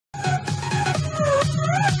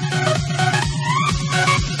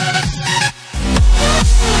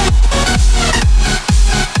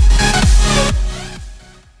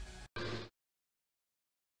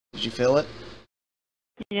feel it?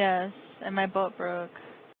 Yes, and my boat broke.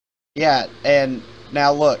 Yeah, and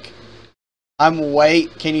now look.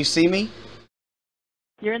 Can you see me?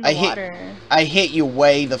 You're in the water. I hit you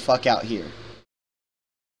way the fuck out here.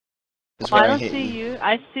 I don't see you.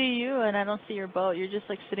 I see you, and I don't see your boat. You're just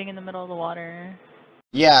like sitting in the middle of the water.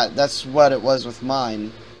 Yeah, that's what it was with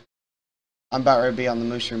mine. I'm about ready to be on the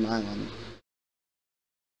Mushroom Island.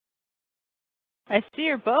 I see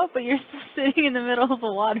your boat, but you're still sitting in the middle of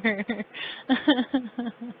the water.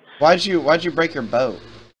 Why'd you break your boat?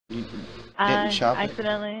 You didn't shop it?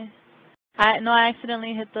 I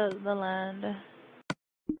accidentally hit the land.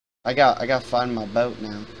 I gotta find my boat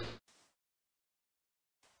now.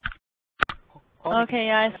 Okay,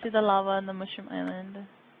 yeah, I see the lava on the Mushroom Island.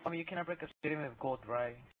 You cannot break a stadium with gold,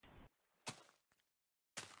 right?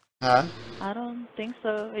 Huh? I don't think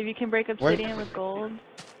so. If you can break obsidian with gold.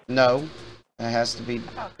 No. It has to be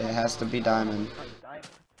diamond.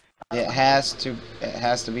 It has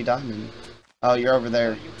to be diamond. Oh, you're over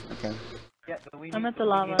there. Okay. I'm at the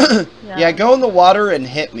lava. Yeah, go in the water and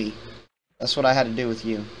hit me. That's what I had to do with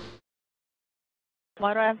you.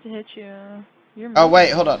 Why do I have to hit you? You're moving. Oh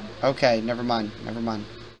wait, hold on. Okay, never mind. Never mind.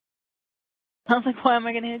 I was like, why am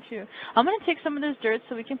I gonna hit you? I'm gonna take some of this dirt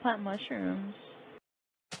so we can plant mushrooms.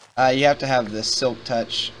 You have to have the silk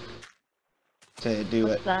touch to do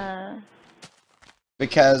What's that?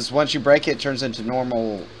 Because once you break it, it turns into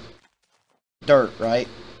normal dirt, right?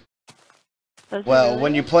 Well,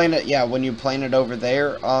 when you plane it, yeah, when you plane it over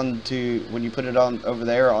there when you put it on over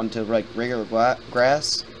there onto like regular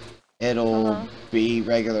grass, it'll be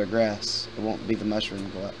regular grass. It won't be the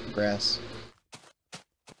mushroom grass.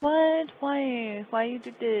 What? Why? Why you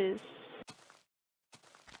do this?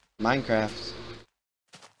 Minecraft.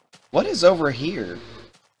 What is over here?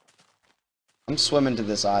 I'm swimming to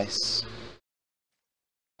this ice.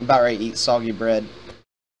 I'm about ready to eat soggy bread.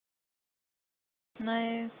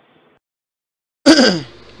 Nice.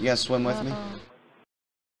 You guys swim with me?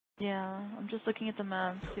 Yeah, I'm just looking at the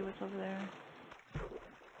map to see what's over there.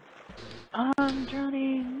 I'm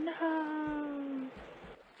drowning. No.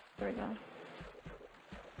 There we go.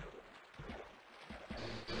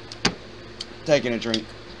 Taking a drink.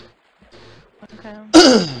 Okay.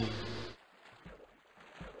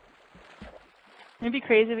 It'd be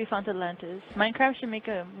crazy if we found Atlantis. Minecraft should make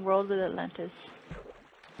a world with Atlantis.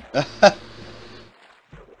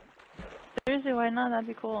 Seriously, why not? That'd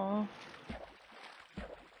be cool.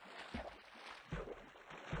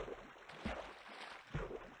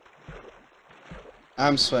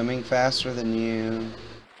 I'm swimming faster than you.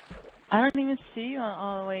 I don't even see you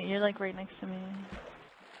oh wait, you're like right next to me.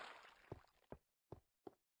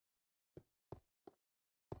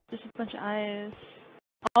 There's a bunch of ice.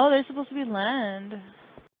 Oh, there's supposed to be land.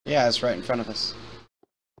 Yeah, it's right in front of us.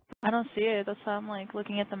 I don't see it, that's why I'm like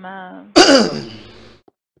looking at the map.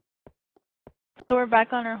 So we're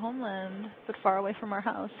back on our homeland, but far away from our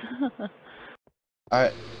house.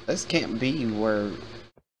 Alright, this can't be where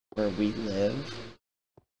we live.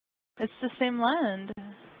 It's the same land.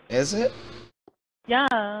 Is it? Yeah,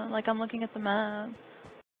 like I'm looking at the map.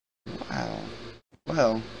 Wow.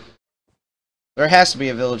 Well, there has to be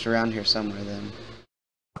a village around here somewhere then.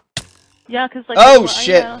 Yeah, cause like. Oh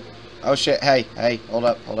shit! Oh shit! Hey, hold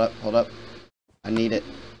up! I need it.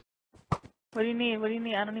 What do you need? What do you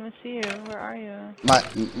need? I don't even see you. Where are you?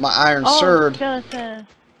 My iron sword. Skeleton!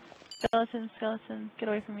 Skeleton! Get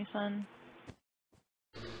away from me, son.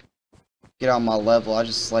 Get on my level. I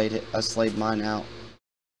just slayed it. I slayed mine out.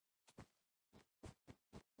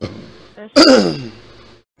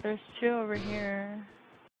 There's two over here.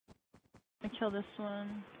 I kill this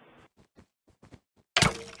one.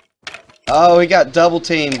 Oh, we got double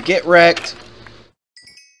team. Get wrecked.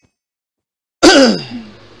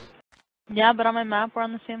 Yeah, but on my map we're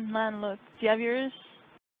on the same land. Look, do you have yours?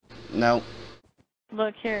 No.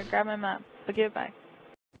 Look here, grab my map, but give it back.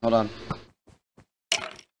 Hold on.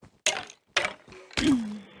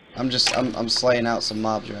 I'm slaying out some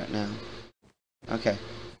mobs right now. Okay.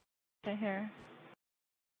 Okay, here.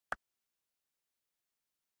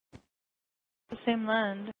 The same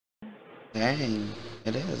land. Dang,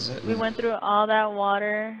 it is. We went through all that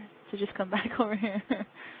water to just come back over here.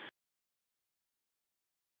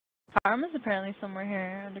 Farm is apparently somewhere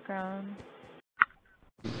here, underground.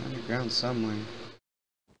 Underground somewhere.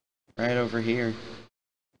 Right over here.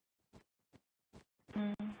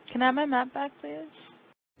 Can I have my map back, please?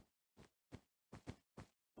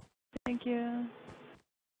 Thank you.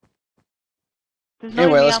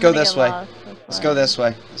 Anyway, let's go this way. Let's go this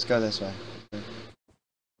way. Let's go this way.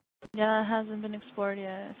 Yeah, it hasn't been explored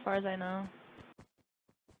yet, as far as I know.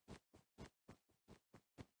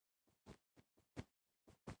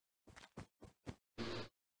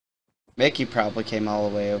 Mickey probably came all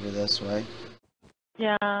the way over this way.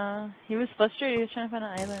 Yeah, he was frustrated. He was trying to find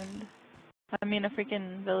an island. I mean, a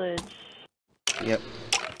freaking village. Yep.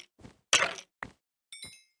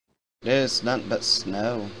 It is nothing but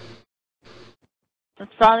snow.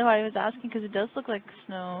 That's probably why he was asking, because it does look like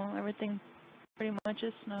snow. Everything pretty much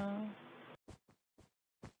is snow.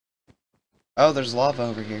 Oh, there's lava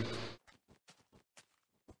over here.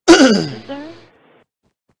 Is there?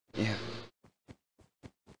 Yeah.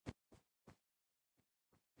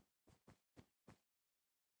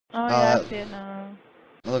 Oh yeah, I see it now.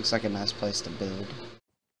 It looks like a nice place to build.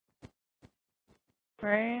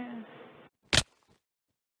 Right?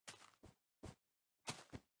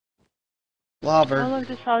 Lava. Oh look,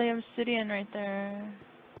 there's probably obsidian right there.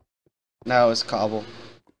 No, it's cobble.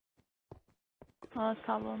 Oh, it's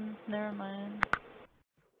cobble. Never mind.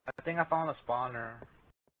 I think I found a spawner.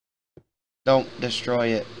 Don't destroy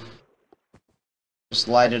it. Just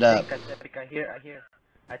light it up. I think I hear.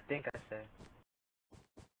 I think I said.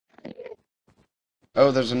 Oh,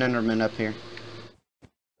 there's an Enderman up here.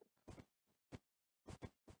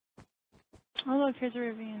 Oh look, here's a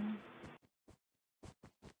ravine.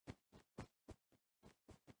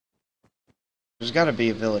 There's gotta be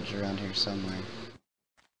a village around here somewhere.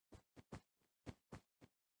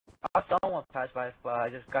 I saw one pass by, but I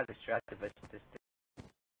just got distracted by this thing.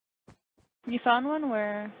 You found one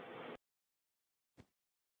where?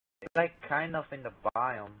 It's like kind of in the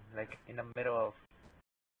biome, like in the middle of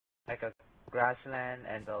like a grassland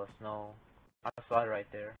and the snow. I saw it right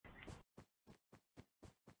there.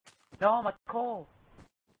 No, my coal.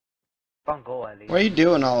 Found gold at least. What are you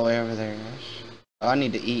doing all the way over there, Ash? Oh, I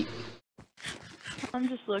need to eat. I'm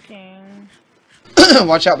just looking.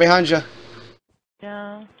 Watch out behind you.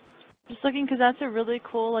 Yeah. Just looking because that's a really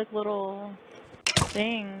cool, like, little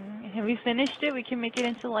thing. Have we finished it? We can make it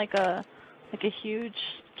into, like a huge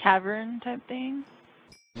cavern type thing.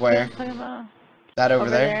 Where? Talking about? That over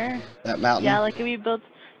there? That mountain? Yeah, like we built.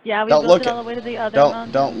 Yeah, we don't built look it all the way to the other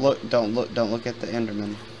mountain. Don't look at the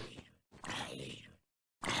Enderman.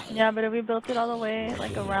 Yeah, but if we built it all the way,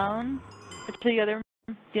 like, around to the other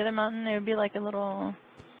mountain, it would be like a little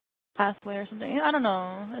pathway or something. I don't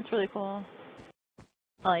know. It's really cool.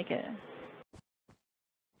 I like it.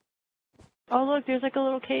 Oh look, there's like a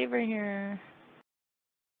little cave right here.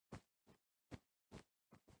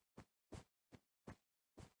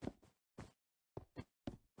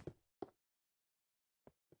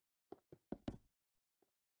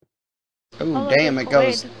 Ooh, Oh, look, damn, it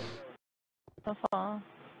goes. Wait. Don't fall.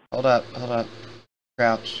 Hold up.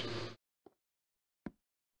 Crouch.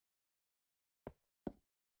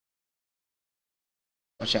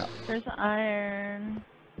 Watch out. There's iron.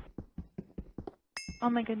 Oh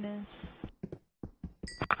my goodness.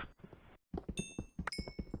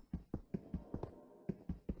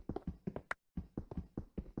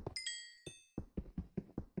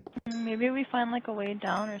 Maybe we find like a way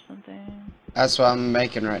down or something. That's what I'm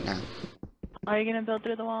making right now. Are you gonna build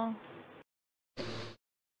through the wall?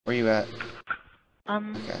 Where you at?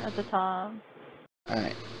 Okay. At the top.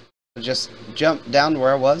 Alright. So just jump down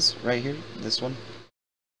where I was, right here. This one.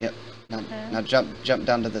 Yep. Now jump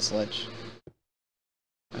down to this ledge.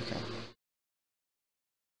 Okay.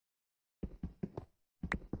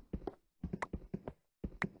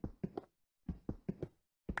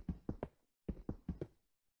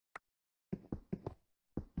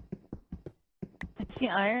 I see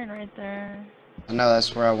iron right there. I know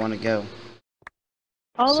that's where I want to go.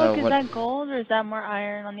 Oh So look, is what- that gold or is that more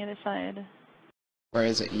iron on the other side? Where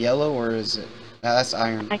is it? Yellow or is it? No, that's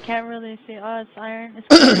iron. I can't really see. Oh, it's iron. It's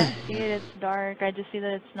 'cause I can't see it. It's dark. I just see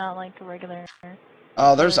that it's not like a regular.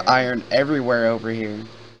 Oh, there's color. iron everywhere over here.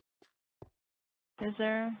 Is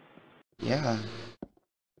there? Yeah.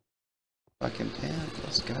 Fucking damn.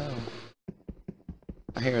 Let's go.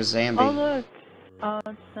 I hear a zombie. Oh look. Oh,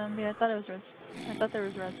 it's zombie. I thought it was red. I thought there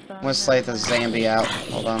was redstone. I'm gonna slay the zombie out.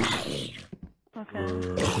 Hold on.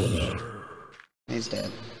 Okay. He's dead.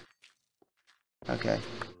 Okay.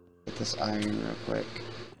 Get this iron real quick.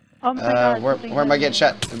 Oh my god. Where am I getting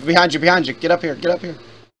shot? Behind you, Get up here, Behind you.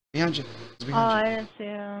 It's Oh, behind I didn't see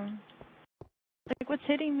him. Like, what's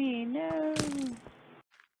hitting me? No. you.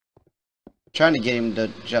 Trying to get him to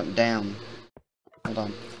jump down. Hold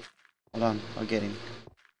on. I'll get him.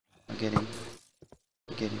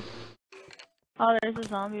 Oh, there's a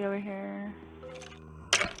zombie over here.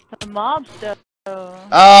 The mob stuff.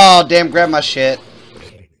 Oh, damn, grab my shit.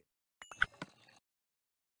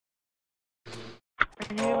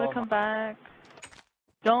 Are you able to come back?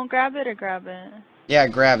 Don't grab it or grab it? Yeah,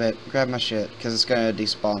 grab it. Grab my shit, because it's gonna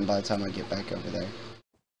despawn by the time I get back over there.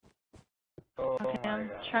 Oh Okay, I'm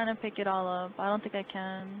trying to pick it all up. I don't think I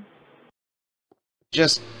can.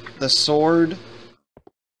 Just the sword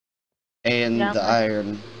and the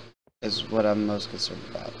iron is what I'm most concerned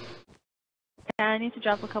about. Yeah, I need to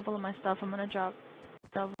drop a couple of my stuff. I'm gonna drop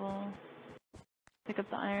double. Pick up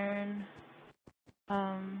the iron.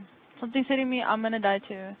 Something's hitting me. I'm gonna die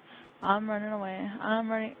too. I'm running away. I'm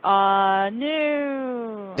running.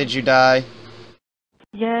 No! Did you die?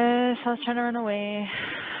 Yes, I was trying to run away.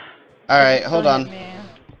 Alright, hold on.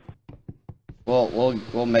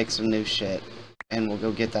 We'll make some new shit. And we'll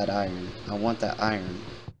go get that iron. I want that iron.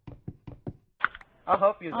 I'll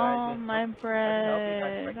help you guys. Oh, my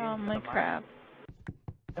bread. Oh, my crap.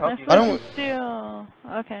 I don't steel.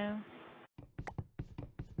 Okay.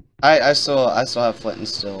 I still have flint and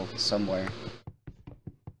steel somewhere.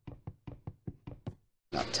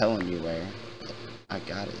 Not telling you where, but I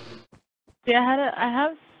got it. See, I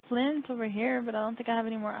have flint over here, but I don't think I have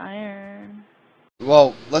any more iron.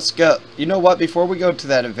 Well, let's go. You know what? Before we go to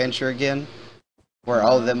that adventure again, where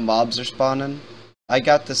all of them mobs are spawning, I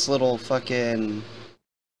got this little fucking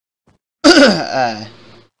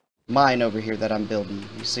mine over here that I'm building.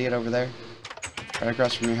 You see it over there? Right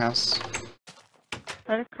across from your house?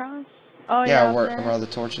 Right across? Oh, yeah. Yeah, where all the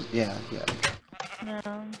torches. Yeah.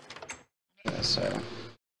 No. Yeah, so.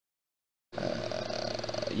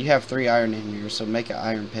 You have 3 iron in here, so make an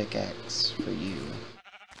iron pickaxe for you.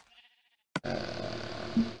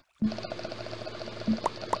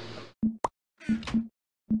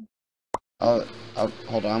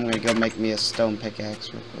 Hold on, I'm gonna go make me a stone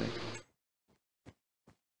pickaxe real quick.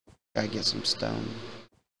 Gotta get some stone.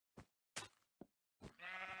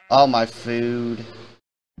 All my food.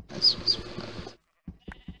 That's what's fun.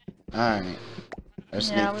 Alright.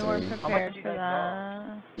 Yeah, we weren't prepared for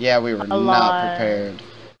that. Yeah, we were not prepared.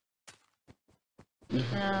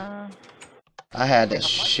 Yeah. I had a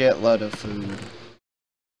shitload of food.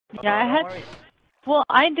 Yeah, well,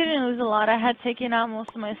 I didn't lose a lot. I had taken out most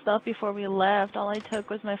of my stuff before we left. All I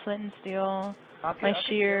took was my flint and steel, my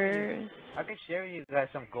shears. I can share you guys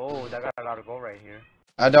some gold. I got a lot of gold right here.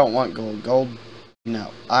 I don't want gold. Gold,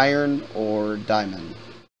 no. Iron or diamond.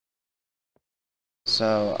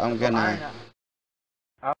 So I'm gonna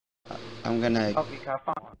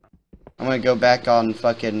go back on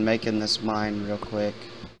fucking making this mine real quick.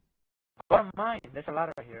 What mine? There's a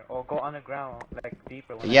lot right here. Or go underground, like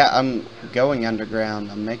deeper. Yeah, I'm going underground.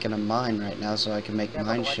 I'm making a mine right now so I can make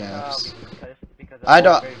mine shafts. Because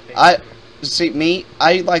see,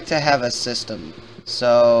 I like to have a system.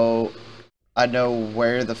 So I know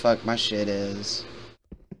where the fuck my shit is.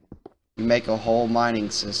 You make a whole mining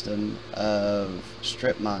system of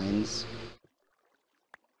strip mines.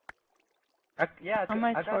 Yeah, all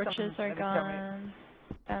my torches are gone.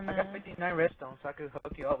 I got 59 redstone, so I could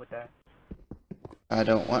hook you up with that. I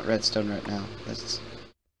don't want redstone right now. That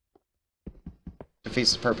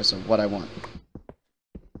defeats the purpose of what I want.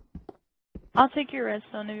 I'll take your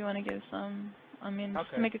redstone if you want to give some. I mean, just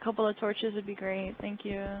okay. to make a couple of torches would be great. Thank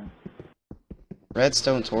you.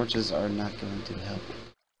 Redstone torches are not going to help.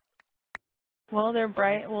 Well, they're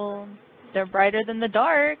bright. Well, they're brighter than the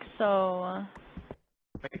dark, so.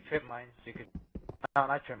 Make trip mines. You could. No,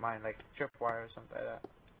 not trip mine. Like tripwire or something like that.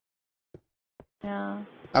 Yeah.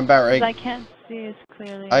 I'm about ready. I can't see as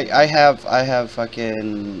clearly. I have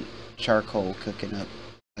fucking charcoal cooking up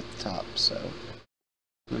at the top, so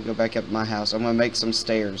I'm gonna go back up to my house. I'm gonna make some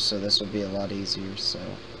stairs, so this will be a lot easier. So.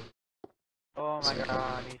 Oh my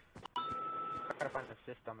god! I gotta find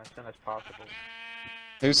the system as soon as possible.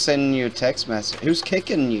 Who's sending you a text message? Who's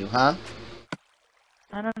kicking you, huh?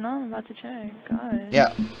 I don't know. I'm about to check. God.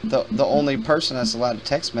 Yeah, the only person that's allowed to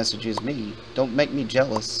text message is me. Don't make me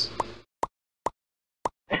jealous.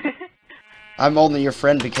 I'm only your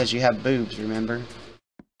friend because you have boobs, remember?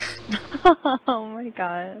 Oh my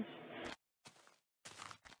gosh.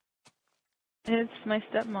 It's my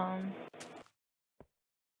stepmom.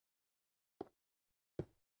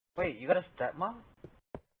 Wait, you got a stepmom?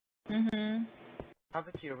 Mhm. How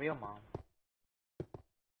about your real mom?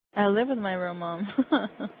 I live with my real mom.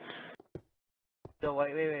 So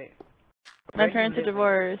wait. My parents are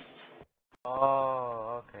divorced.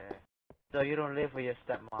 Oh, okay. So you don't live with your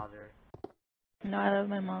stepmother? No, I live with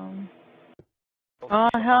my mom. Oh,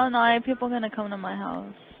 hell no, people gonna come to my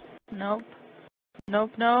house. Nope.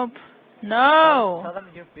 Nope. No! Tell them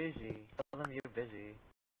you're busy.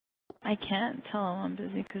 I can't tell them I'm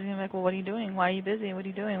busy because you're like, well, what are you doing? Why are you busy? What are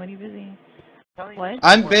you doing? What are you busy? What?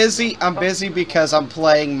 I'm busy because I'm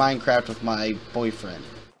playing Minecraft with my boyfriend.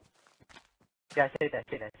 Yeah, say that.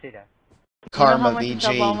 Karma you know how much VG.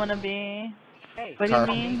 trouble I wanna be? Hey, what do you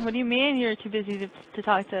mean? What do you mean you're too busy to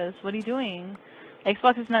talk to us? What are you doing?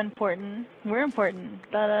 Xbox is not important. We're important.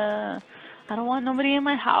 But I don't want nobody in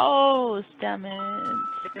my house. Damn it.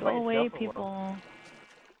 Sit Go by away, yourself or what? people.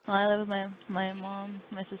 No, I live with my mom,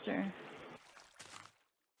 my sister.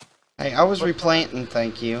 Hey, I was What's going on? replanting,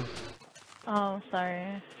 thank you. Oh,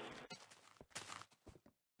 sorry.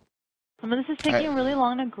 Some of this is taking really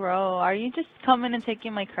long to grow. Are you just coming and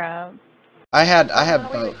taking my crab? I had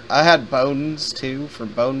Wait. bones too for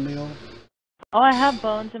bone meal. Oh, I have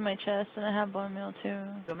bones in my chest and I have bone meal too.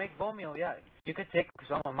 To make bone meal, yeah. You could take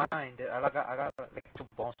some of mine. I got like 2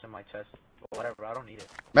 bones in my chest. Or whatever, I don't need it.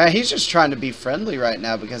 Man, he's just trying to be friendly right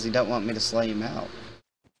now because he don't want me to slay him out.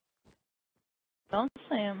 Don't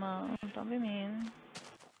say him out. Don't be mean.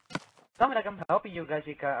 Tell me like I'm helping you guys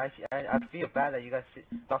because I feel bad that you guys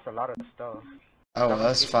lost a lot of stuff. Oh, So well,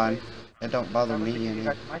 that's fine. It don't bother I'm me giving you any.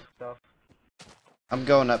 guys my stuff. I'm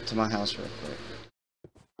going up to my house real quick.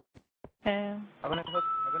 Okay. I'm gonna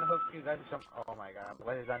hook you guys with some. Oh my god,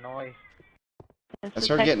 what is that noise? That's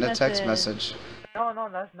her getting a text message. No,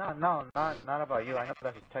 that's not. No, not about you. I know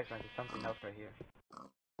that's a text message. Something else right here.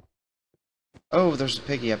 Oh, there's a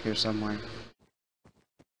piggy up here somewhere.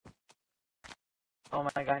 Oh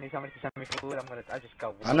my god, I need somebody to send me food. I just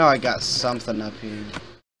got one. I know I got something up here.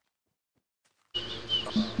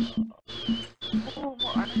 Oh,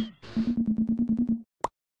 more iron.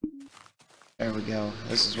 There we go.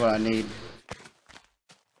 This is what I need.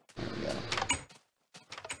 There we go.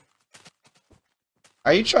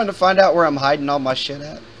 Are you trying to find out where I'm hiding all my shit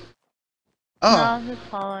at? Oh. No, I'm just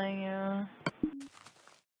following you.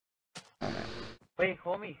 Alright. Wait,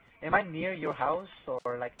 homie, am I near your house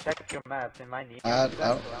or like check your maps? Am I near? I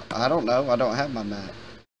don't know. I don't have my map.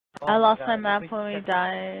 Oh I lost God, my let map me when we check-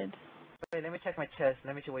 died. Wait, let me check my chest.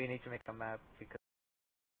 Let me see what you need to make a map because.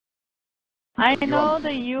 I You know want-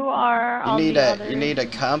 that you are You on need the a other. you need a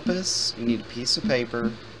compass. You need a piece of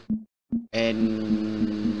paper.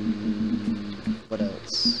 And what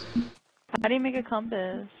else? How do you make a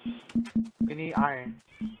compass? We need iron.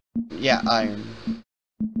 Yeah, iron.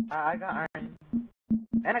 I got iron.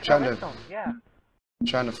 And I got Trying to- redstone. Yeah.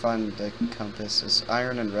 Trying to find the compass. It's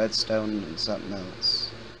iron and redstone and something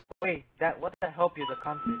else. Wait, what the help you the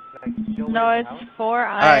compass? Like show No, where it's the house? 4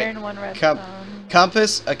 Alright, iron, 1 redstone.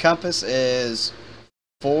 Compass. A compass is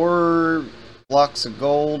 4 blocks of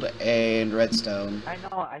gold and redstone. I know,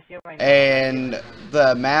 I see it right now. And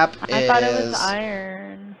the map I thought it was is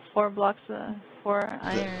iron. 4 blocks of 4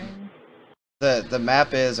 iron. the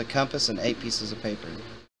map is a compass and 8 pieces of paper.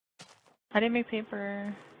 How do you make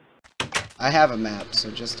paper? I have a map,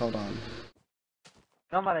 so just hold on.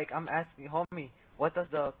 No, but like I'm asking, homie, what does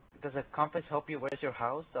the compass help you? Where's your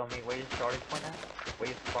house? Tell me where your starting point at? Where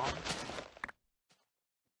you spawn?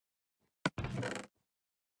 I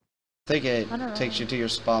think it I don't takes know. you to your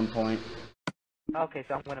spawn point. Okay,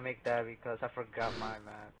 so I'm gonna make that because I forgot my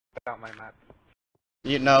map.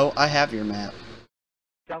 You know, I have your map.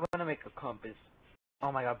 So I'm gonna make a compass.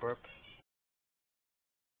 Oh my god, burp.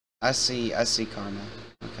 I see karma.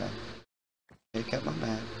 Okay. Pick up my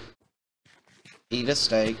map. Eat a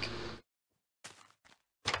steak.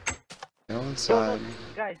 Go inside.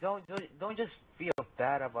 Guys, don't just feel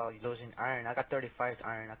bad about losing iron. I got 35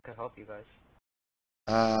 iron. I could help you guys.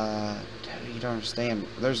 You don't understand.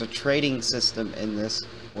 There's a trading system in this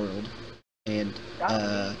world, and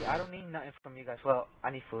I don't need nothing from you guys. Well, I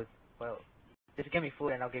need food. Well, just give me food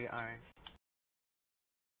and I'll give you iron.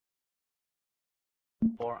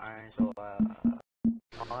 4 iron. So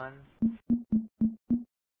 1.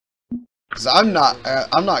 cause I'm not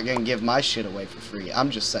gonna give my shit away for free. I'm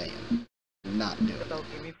just saying, not doing it. So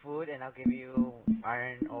give me food and I'll give you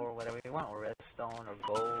iron or whatever you want, or redstone or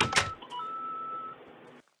gold.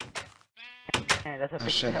 And that's a Oh big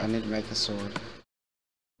shit! I step. need to make a sword.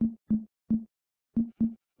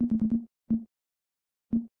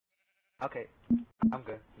 Okay, I'm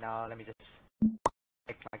good. Now let me just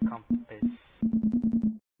make my compass.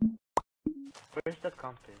 Where's the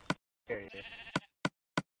compass? Here it is.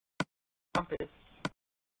 Compass.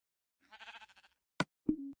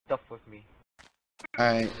 Stuff with me.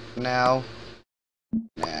 Alright, now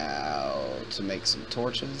to make some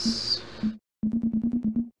torches.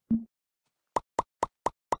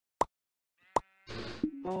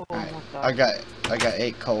 Oh, Alright, almost I died. got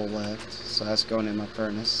 8 coal left, so that's going in my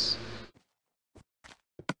furnace.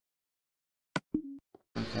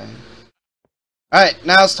 Okay. Alright,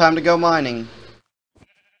 now it's time to go mining.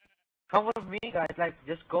 Come with me, guys. Like,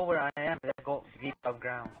 just go where I am. Let's go deep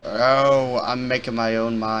underground. Oh, I'm making my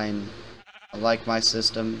own mine. I like my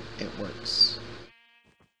system. It works.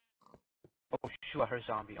 Oh shoot, I heard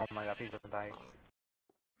zombie. Oh my god, please don't die.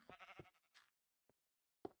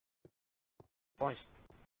 Boys.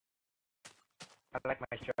 I like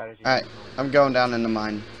my strategy. Alright, I'm going down in the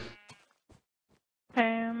mine.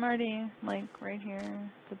 I'm already, like, right here,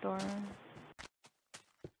 the door.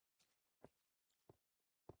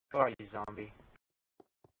 Where are you, zombie?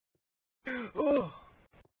 Oh!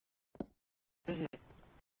 Where is it?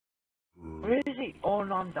 Where is he? Oh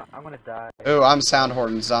no, I'm gonna die. Ooh, I'm sound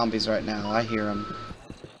hoarding zombies right now. I hear them.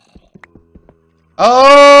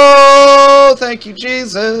 Oh, thank you,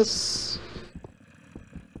 Jesus.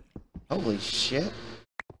 Holy shit.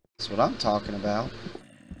 That's what I'm talking about.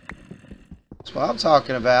 That's what I'm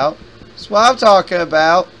talking about. That's what I'm talking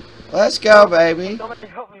about. Let's go, baby. Somebody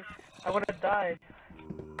help me. I wanna die.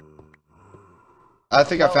 I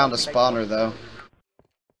think I found a spawner, though.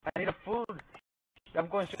 I need a food. I'm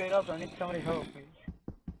going straight up. I need somebody help me.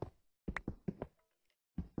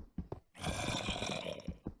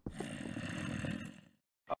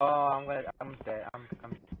 Oh, I'm dead. I'm.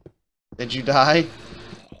 Did you die?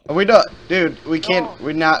 We don't, dude. We can't.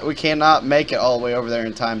 No. We cannot make it all the way over there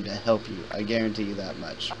in time to help you. I guarantee you that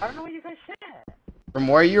much. I don't know what you guys said. From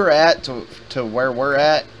where you're at to where we're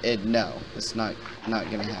at, no, it's not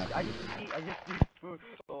gonna happen. I just need food.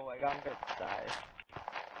 Oh my god, I'm gonna die.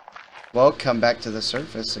 Well, come back to the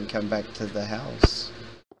surface and come back to the house.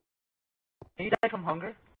 Can you die from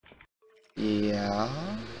hunger? Yeah.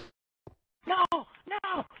 No!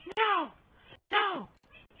 No! No! No!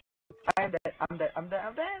 I'm dead. I'm dead. I'm dead.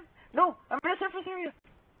 I'm dead. No! I'm in the surface area.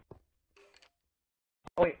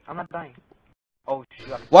 Oh wait, I'm not dying. Oh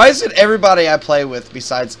shoot. Why is it everybody I play with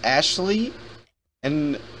besides Ashley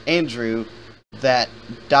and Andrew that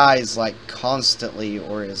dies like constantly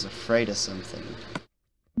or is afraid of something?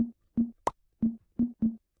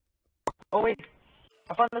 Oh wait,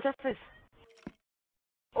 I found the surface.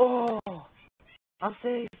 Oh, I'm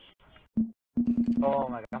safe. Oh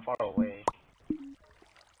my god, I'm far away.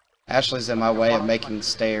 Ashley's in my way of making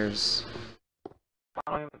stairs.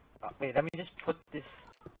 Wait, let me just put this.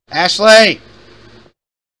 Ashley!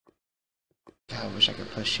 God, I wish I could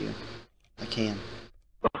push you. I can.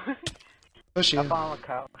 Push you. I found a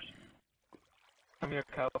cow. Come here,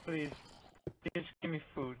 cow, please. Please give me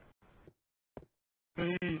food.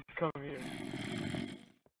 Please come here.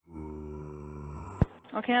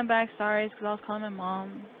 Okay, I'm back. Sorry, it's because I was calling my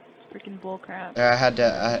mom. It's freaking bullcrap. I had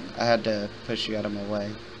to push you out of my way.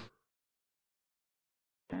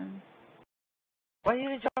 Why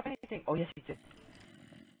didn't you drop anything? Oh yes, you did.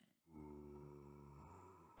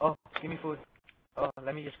 Oh, give me food. Oh,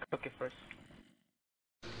 let me just cook it first.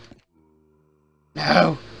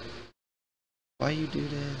 No! Why you do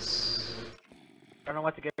this? I don't know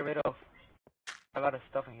what to get rid of. A lot of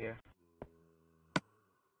stuff in here.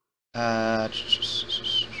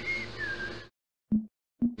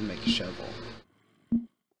 Make a shovel.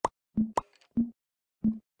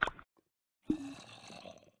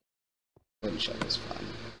 Wooden shovel's fine.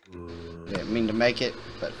 Didn't mean to make it,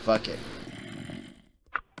 but fuck it.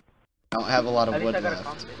 I don't have a lot of wood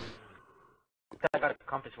left. I got a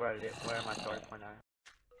compass where my sword point at.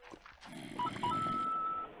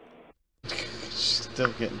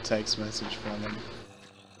 Still getting text message from him.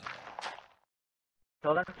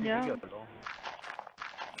 Tell them to Yeah. leave you alone.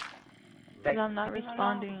 Because I'm not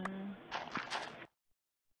responding.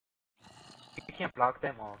 You can't block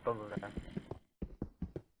them or don't do that.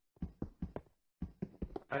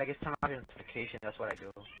 I mean, I guess turn on your notification, that's what I do.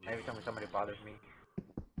 Every time somebody bothers me.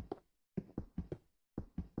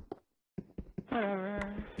 Whatever.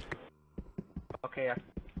 Okay,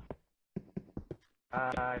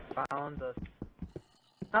 I found the...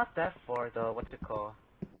 Not that far, the... what's it called?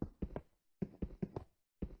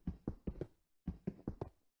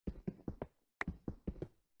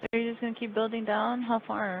 Are you just gonna keep building down? How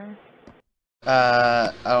far?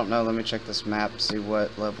 I don't know. Let me check this map, see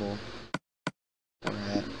what level we're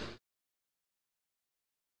at.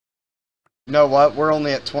 You know what? We're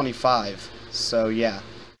only at 25, so yeah.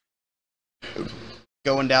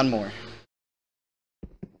 Going down more.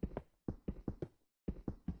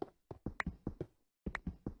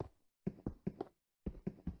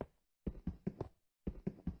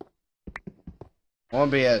 I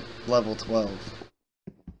want to be at level 12.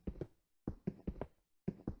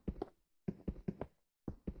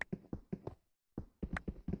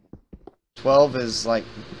 "12 is like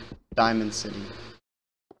Diamond City."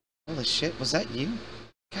 Holy shit, was that you?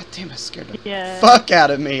 God damn, I scared the fuck out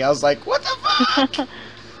of me. I was like, what the fuck?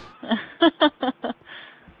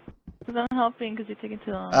 Because I'm helping because you're taking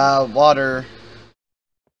too long. Water.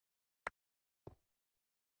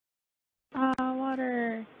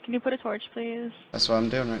 Water. Can you put a torch, please? That's what I'm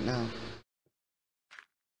doing right now.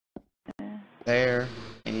 Okay. There,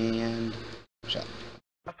 and... shut.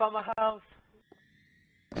 I found my house!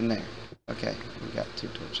 And there. Okay, we got 2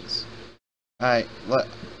 torches. Alright,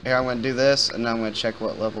 here I'm gonna do this, and I'm gonna check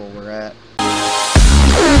what level we're at.